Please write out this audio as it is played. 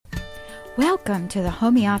Welcome to the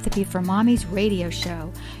Homeopathy for Mommies radio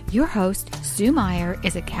show. Your host, Sue Meyer,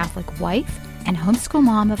 is a Catholic wife and homeschool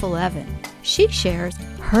mom of 11. She shares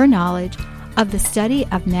her knowledge of the study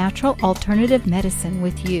of natural alternative medicine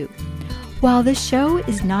with you. While this show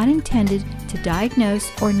is not intended to diagnose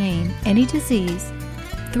or name any disease,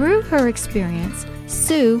 through her experience,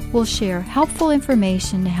 Sue will share helpful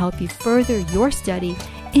information to help you further your study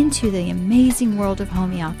into the amazing world of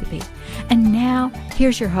homeopathy. And now,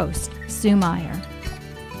 here's your host, Sue Meyer.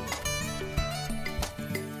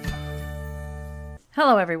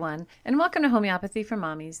 Hello everyone, and welcome to Homeopathy for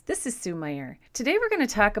Mommies. This is Sue Meyer. Today we're going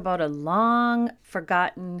to talk about a long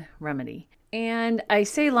forgotten remedy. And I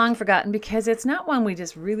say long forgotten because it's not one we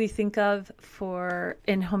just really think of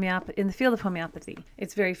in the field of homeopathy.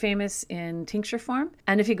 It's very famous in tincture form,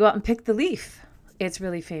 and if you go out and pick the leaf, it's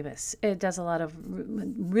really famous. It does a lot of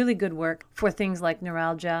really good work for things like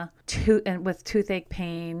neuralgia, and with toothache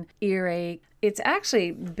pain, earache. It's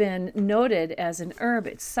actually been noted as an herb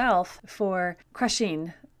itself for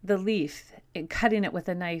crushing the leaf and cutting it with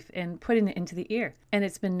a knife and putting it into the ear. And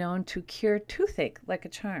it's been known to cure toothache like a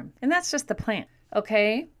charm. And that's just the plant.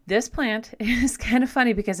 Okay, this plant is kind of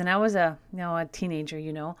funny because when I was a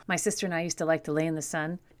teenager, my sister and I used to like to lay in the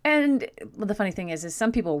sun. And the funny thing is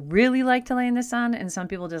some people really like to lay in the sun and some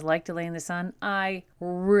people just like to lay in the sun. I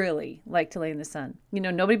really like to lay in the sun.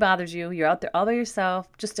 Nobody bothers you. You're out there all by yourself,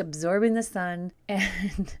 just absorbing the sun.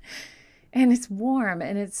 And it's warm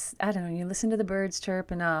and you listen to the birds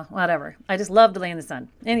chirp and whatever. I just love to lay in the sun.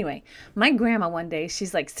 Anyway, my grandma one day,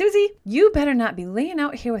 she's like, Susie, you better not be laying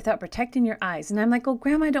out here without protecting your eyes. And I'm like, oh,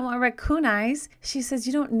 Grandma, I don't want raccoon eyes. She says,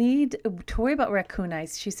 you don't need to worry about raccoon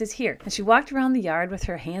eyes. She says, here. And she walked around the yard with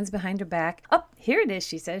her hands behind her back. Oh, here it is,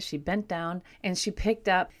 she says. She bent down and she picked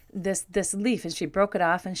up this leaf and she broke it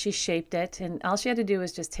off and she shaped it. And all she had to do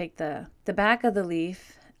was just take the back of the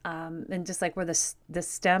leaf and just like where the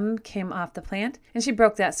stem came off the plant, and she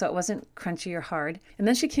broke that so it wasn't crunchy or hard. And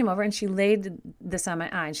then she came over and she laid this on my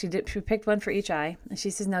eye. And she picked one for each eye, and she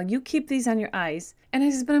says, "Now you keep these on your eyes." And I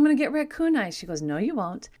says, "But I'm going to get raccoon eyes." She goes, "No, you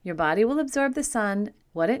won't. Your body will absorb the sun,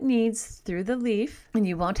 what it needs through the leaf, and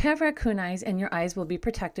you won't have raccoon eyes, and your eyes will be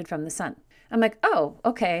protected from the sun." I'm like, "Oh,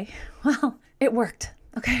 okay. Well, it worked."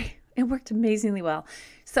 Okay. It worked amazingly well.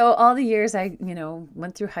 So all the years I,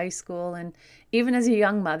 went through high school, and even as a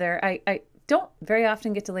young mother, I don't very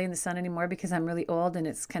often get to lay in the sun anymore because I'm really old and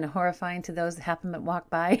it's kind of horrifying to those that happen to walk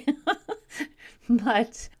by.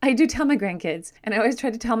 But I do tell my grandkids, and I always try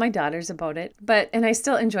to tell my daughters about it. And I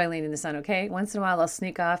still enjoy laying in the sun, okay? Once in a while, I'll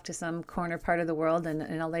sneak off to some corner part of the world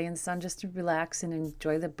and I'll lay in the sun just to relax and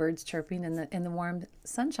enjoy the birds chirping and the warm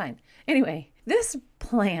sunshine. Anyway, this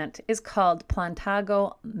plant is called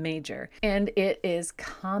Plantago major, and it is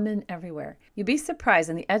common everywhere. You'd be surprised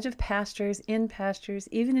on the edge of pastures, in pastures,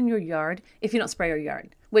 even in your yard, if you don't spray your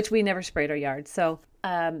yard, which we never sprayed our yard. So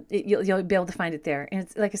you'll be able to find it there. And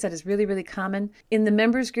it's, like I said, it's really, really common. In the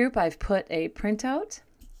members group, I've put a printout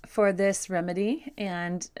for this remedy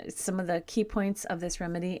and some of the key points of this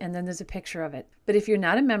remedy, and then there's a picture of it. But if you're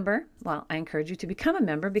not a member, well, I encourage you to become a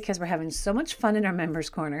member because we're having so much fun in our members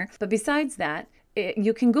corner. But besides that,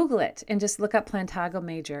 you can Google it and just look up Plantago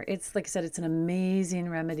major. It's, like I said, it's an amazing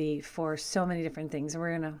remedy for so many different things. And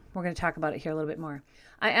we're gonna talk about it here a little bit more.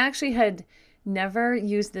 I actually had never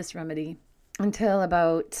used this remedy until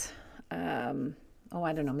about,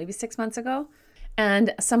 maybe 6 months ago.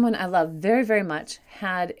 And someone I love very, very much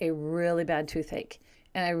had a really bad toothache.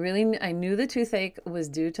 And I knew the toothache was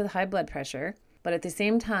due to the high blood pressure, but at the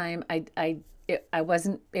same time, I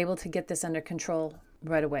wasn't able to get this under control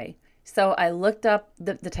right away. So I looked up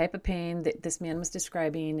the type of pain that this man was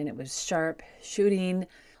describing, and it was sharp, shooting.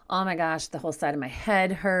 Oh my gosh, the whole side of my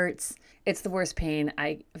head hurts. It's the worst pain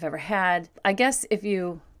I've ever had. I guess if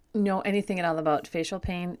you know anything at all about facial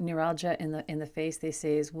pain, neuralgia in the face, they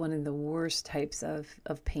say, is one of the worst types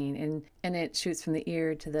of pain, and it shoots from the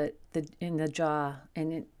ear to in the jaw,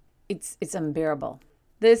 and it's unbearable.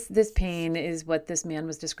 This pain is what this man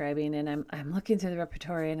was describing, and I'm looking through the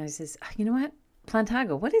repertory, and I says, you know what,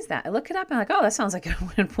 Plantago, what is that? I look it up, and I'm like, oh, that sounds like it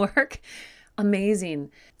would work.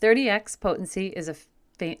 Amazing. 30x potency is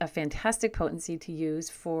a fantastic potency to use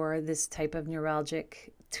for this type of neuralgic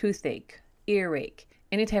toothache, earache,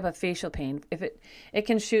 any type of facial pain. If it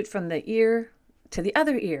can shoot from the ear to the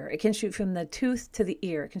other ear, it can shoot from the tooth to the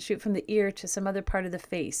ear, it can shoot from the ear to some other part of the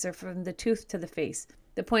face, or from the tooth to the face.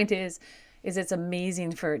 The point is it's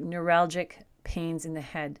amazing for neuralgic pains in the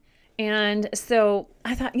head. And so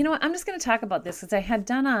I thought, you know what, I'm just going to talk about this because I had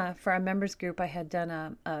done for our members group, I had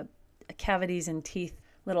done a cavities and teeth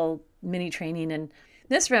little mini training, and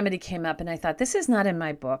this remedy came up and I thought, this is not in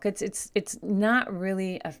my book. It's not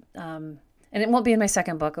really and it won't be in my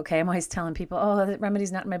second book, okay? I'm always telling people, oh, the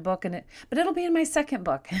remedy's not in my book, but it'll be in my second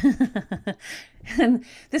book. And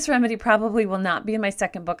this remedy probably will not be in my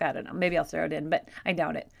second book. I don't know. Maybe I'll throw it in, but I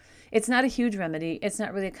doubt it. It's not a huge remedy. It's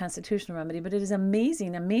not really a constitutional remedy, but it is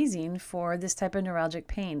amazing for this type of neuralgic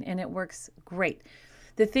pain, and it works great.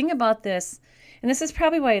 The thing about this, and this is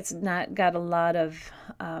probably why it's not got a lot of,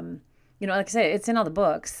 like I say, it's in all the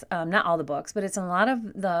books, not all the books, but it's in a lot of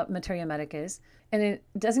the Materia Medicas. And it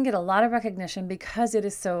doesn't get a lot of recognition because it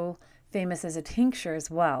is so famous as a tincture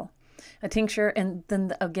as well. A tincture, and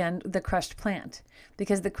then again, the crushed plant.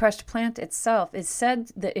 Because the crushed plant itself is said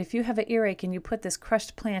that if you have an earache and you put this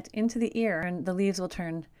crushed plant into the ear, and the leaves will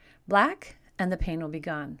turn black and the pain will be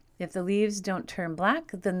gone. If the leaves don't turn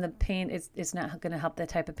black, then the pain is not going to help the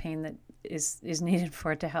type of pain that is needed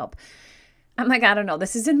for it to help. I'm like, I don't know.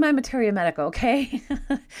 This is in my Materia Medica, okay?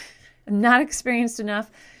 I'm not experienced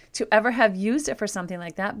enough to ever have used it for something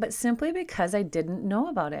like that, but simply because I didn't know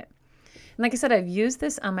about it. And like I said, I've used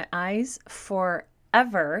this on my eyes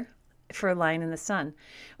forever for lying in the sun.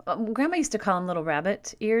 Grandma used to call them little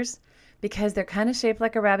rabbit ears because they're kind of shaped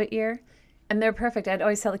like a rabbit ear, and they're perfect. I'd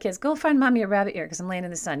always tell the kids, go find mommy a rabbit ear because I'm laying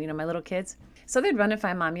in the sun, my little kids. So they'd run and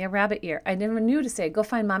find mommy a rabbit ear. I never knew to say, go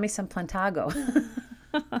find mommy some Plantago.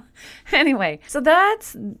 Anyway, so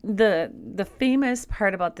that's the famous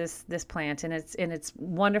part about this plant, and it's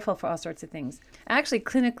wonderful for all sorts of things. Actually,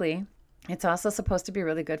 clinically, it's also supposed to be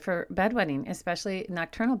really good for bedwetting, especially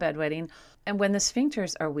nocturnal bedwetting, and when the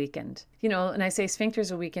sphincters are weakened. And I say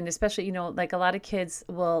sphincters are weakened, especially, like a lot of kids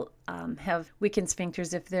will have weakened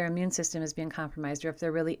sphincters if their immune system is being compromised, or if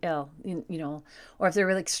they're really ill, or if they're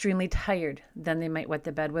really extremely tired, then they might wet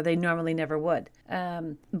the bed where they normally never would.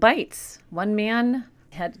 Bites. One man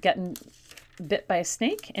had gotten bit by a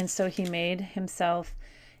snake, and so he made himself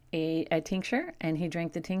a tincture, and he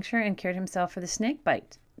drank the tincture and cured himself for the snake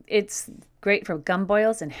bite. It's great for gum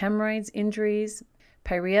boils and hemorrhoids, injuries,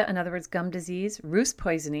 pyorrhea, in other words, gum disease, roost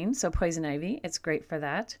poisoning, so poison ivy, it's great for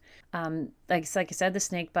that. Like I said, the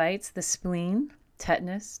snake bites, the spleen,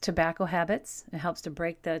 tetanus, tobacco habits. It helps to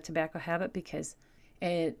break the tobacco habit because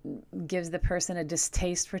it gives the person a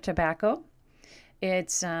distaste for tobacco.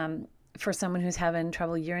 It's for someone who's having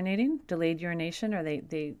trouble urinating, delayed urination, or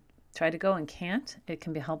they try to go and can't, it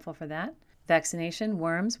can be helpful for that. Vaccination,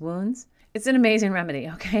 worms, wounds. It's an amazing remedy,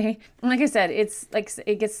 okay? And like I said,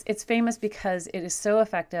 it's famous because it is so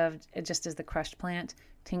effective, just as the crushed plant,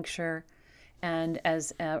 tincture, and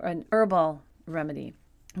as an herbal remedy.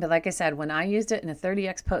 But like I said, when I used it in a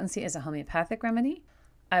 30x potency as a homeopathic remedy,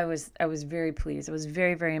 I was very pleased. I was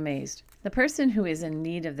very, very amazed. The person who is in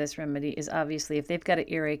need of this remedy is obviously, if they've got an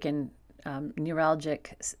earache and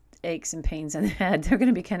neuralgic aches and pains in the head, they're going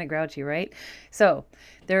to be kind of grouchy, right? So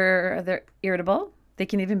they're irritable. They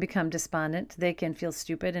can even become despondent. They can feel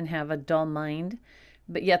stupid and have a dull mind,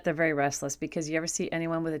 but yet they're very restless. Because you ever see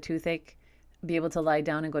anyone with a toothache be able to lie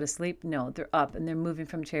down and go to sleep? No, they're up and they're moving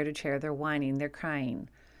from chair to chair. They're whining. They're crying.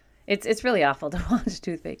 It's really awful to watch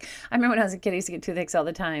toothache. I remember when I was a kid, I used to get toothaches all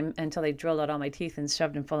the time until they drilled out all my teeth and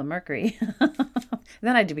shoved them full of mercury.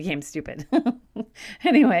 Then I became stupid.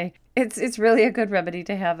 Anyway, it's really a good remedy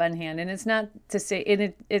to have on hand. And it's not to say,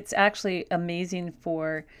 it's actually amazing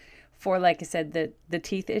for like I said, the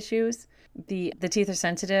teeth issues. The teeth are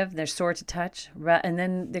sensitive, they're sore to touch, and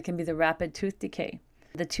then there can be the rapid tooth decay.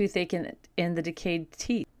 The toothache in the decayed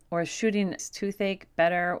teeth, or shooting toothache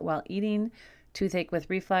better while eating, toothache with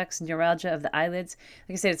reflux, neuralgia of the eyelids.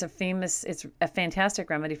 Like I said, it's a fantastic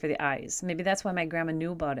remedy for the eyes. Maybe that's why my grandma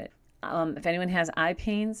knew about it. If anyone has eye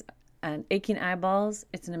pains and aching eyeballs,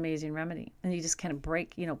 it's an amazing remedy. And you just kind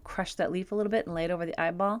of crush that leaf a little bit and lay it over the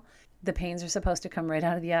eyeball. The pains are supposed to come right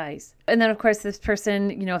out of the eyes. And then, of course, this person,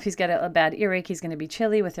 if he's got a bad earache, he's going to be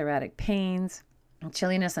chilly with erratic pains,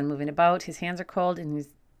 chilliness on moving about. His hands are cold, and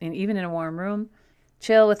even in a warm room.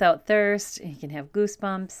 Chill without thirst. He can have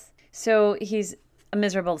goosebumps. So he's a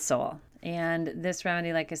miserable soul. And this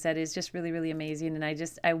remedy, like I said, is just really, really amazing. And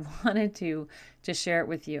I wanted to just share it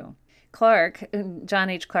with you. Clark, John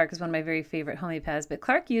H. Clark, is one of my very favorite homeopaths, but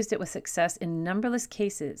Clark used it with success in numberless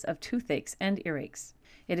cases of toothaches and earaches.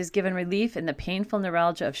 It has given relief in the painful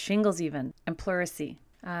neuralgia of shingles even, and pleurisy.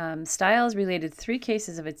 Stiles related 3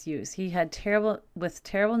 cases of its use. He had terrible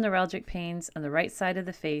neuralgic pains on the right side of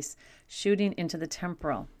the face, shooting into the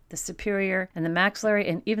temporal, the superior, and the maxillary,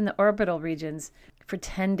 and even the orbital regions for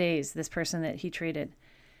 10 days, this person that he treated.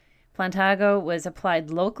 Plantago was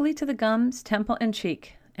applied locally to the gums, temple, and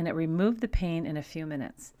cheek, and it removed the pain in a few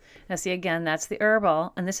minutes. Now see, again, that's the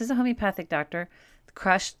herbal, and this is a homeopathic doctor,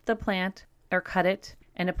 crushed the plant, or cut it,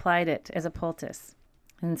 and applied it as a poultice.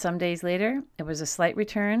 And some days later, it was a slight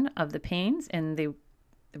return of the pains, and they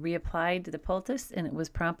reapplied the poultice, and it was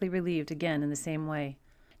promptly relieved again in the same way.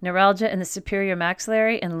 Neuralgia in the superior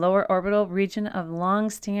maxillary and lower orbital region of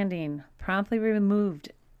long-standing, promptly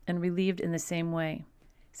removed and relieved in the same way.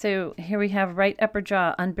 So here we have right upper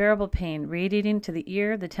jaw, unbearable pain, radiating to the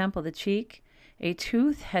ear, the temple, the cheek. A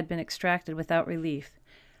tooth had been extracted without relief.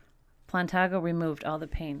 Plantago removed all the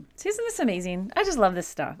pain. So isn't this amazing? I just love this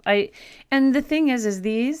stuff. And the thing is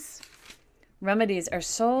these remedies are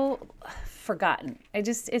so forgotten.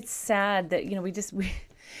 It's sad that,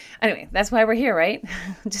 anyway, that's why we're here, right?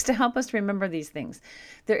 Just to help us to remember these things.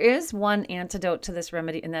 There is one antidote to this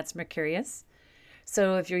remedy, and that's mercurius.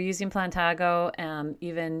 So if you're using Plantago,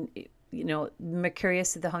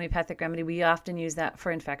 mercurius, the homeopathic remedy, we often use that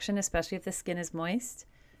for infection, especially if the skin is moist.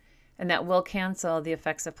 And that will cancel the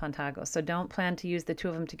effects of Plantago. So don't plan to use the two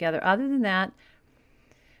of them together. Other than that,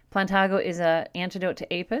 Plantago is an antidote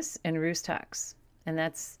to apis and rhus tox. And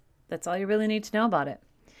that's all you really need to know about it.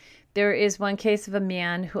 There is one case of a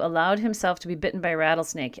man who allowed himself to be bitten by a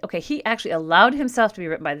rattlesnake. Okay, he actually allowed himself to be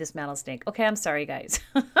bitten by this rattlesnake. Okay, I'm sorry, guys.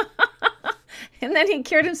 And then he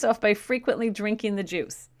cured himself by frequently drinking the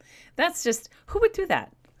juice. That's just, who would do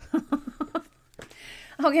that?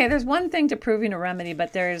 Okay, there's one thing to proving a remedy,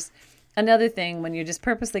 but there's another thing when you just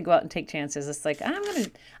purposely go out and take chances. It's like, I'm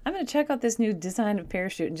gonna check out this new design of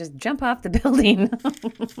parachute and just jump off the building.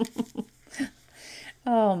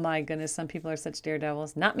 Oh my goodness, some people are such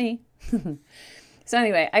daredevils. Not me. So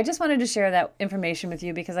anyway, I just wanted to share that information with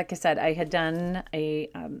you because, like I said, I had done a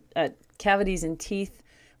cavities and teeth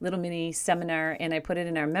little mini seminar, and I put it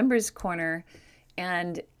in our members corner,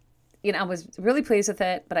 and I was really pleased with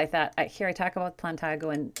it. But I thought, here I talk about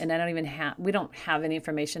Plantago, and I don't even we don't have any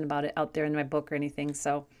information about it out there in my book or anything.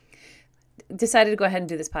 So decided to go ahead and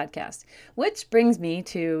do this podcast, which brings me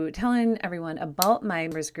to telling everyone about my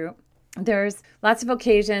members group. There's lots of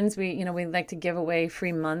occasions we like to give away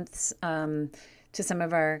free months to some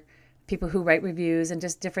of our people who write reviews and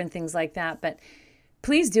just different things like that. But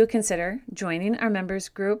please do consider joining our members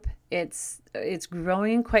group. It's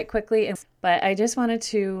growing quite quickly. But I just wanted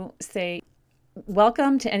to say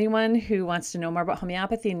welcome to anyone who wants to know more about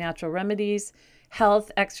homeopathy, natural remedies,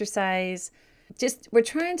 health, exercise. We're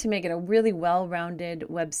trying to make it a really well-rounded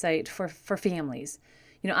website for families.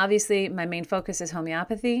 Obviously, my main focus is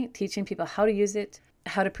homeopathy, teaching people how to use it,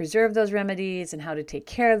 how to preserve those remedies, and how to take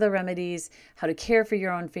care of the remedies, how to care for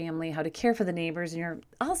your own family, how to care for the neighbors. And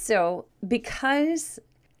also, because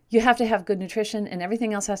you have to have good nutrition and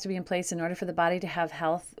everything else has to be in place in order for the body to have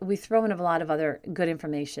health, we throw in a lot of other good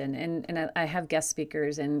information. And I have guest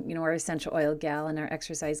speakers and, our essential oil gal and our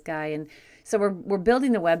exercise guy. And so we're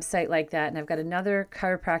building the website like that. And I've got another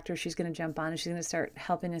chiropractor. She's going to jump on and she's going to start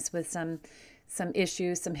helping us with some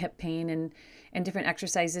issues, some hip pain and different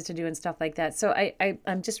exercises to do and stuff like that. So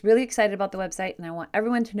I'm just really excited about the website, and I want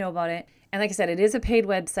everyone to know about it. And like I said, it is a paid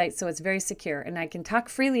website, so it's very secure, and I can talk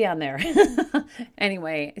freely on there.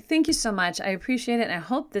 Anyway, thank you so much. I appreciate it, and I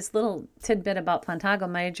hope this little tidbit about Plantago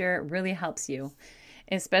major really helps you,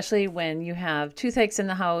 especially when you have toothaches in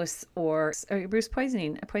the house or Bruce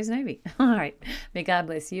poison ivy. All right. May God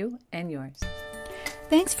bless you and yours.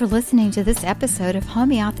 Thanks for listening to this episode of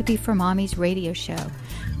Homeopathy for Mommies radio show.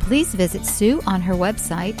 Please visit Sue on her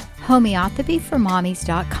website,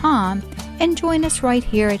 homeopathyformommies.com, and join us right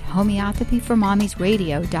here at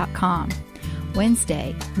homeopathyformommiesradio.com,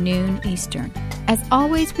 Wednesday, noon Eastern. As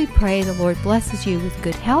always, we pray the Lord blesses you with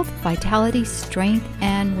good health, vitality, strength,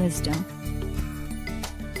 and wisdom.